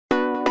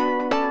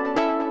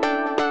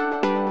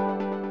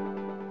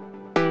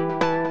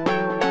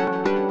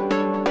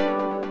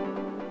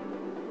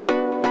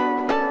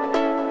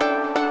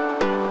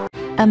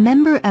a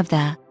member of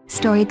the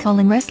storied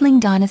Colon wrestling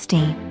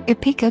dynasty.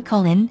 Epico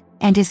Colon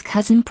and his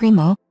cousin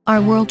Primo are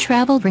world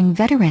travel ring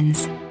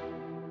veterans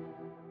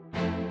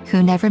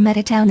who never met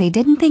a town they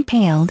didn't think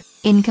paled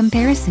in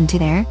comparison to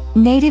their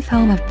native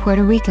home of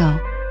Puerto Rico.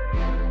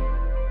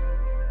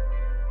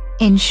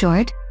 In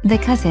short, the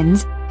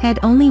cousins had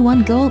only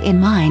one goal in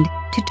mind: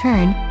 to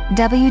turn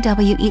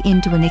WWE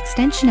into an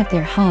extension of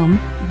their home,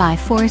 by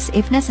force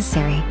if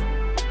necessary.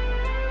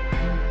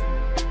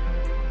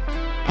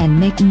 And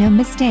make no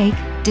mistake,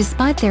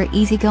 despite their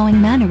easygoing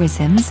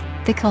mannerisms,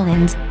 the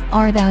Colons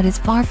are about as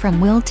far from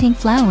wilting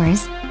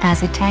flowers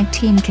as a tag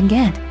team can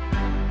get.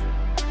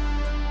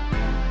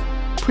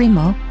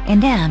 Primo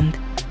and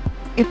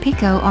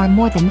Epico are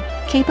more than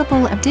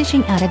capable of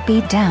dishing out a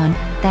beatdown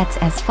that's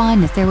as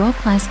fine as their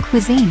world-class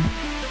cuisine.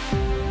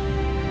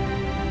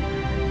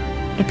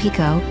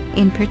 Epico,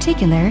 in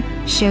particular,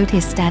 showed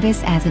his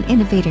status as an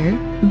innovator,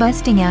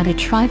 busting out a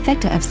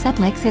trifecta of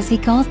suplexes he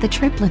calls the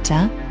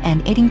Tripleta,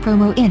 and aiding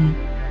Primo in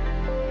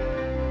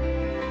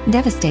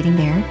devastating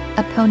their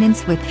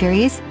opponents with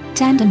various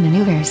tandem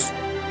maneuvers.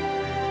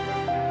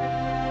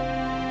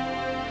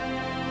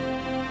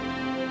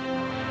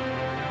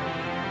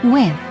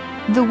 With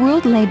the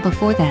world laid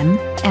before them,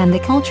 and the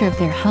culture of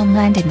their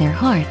homeland in their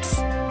hearts,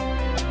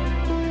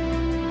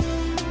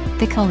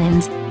 the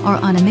Colons are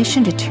on a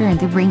mission to turn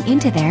the ring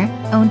into their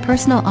own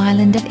personal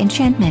island of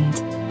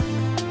enchantment.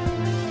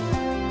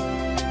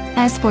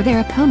 As for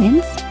their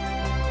opponents,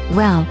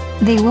 well,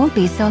 they won't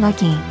be so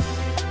lucky.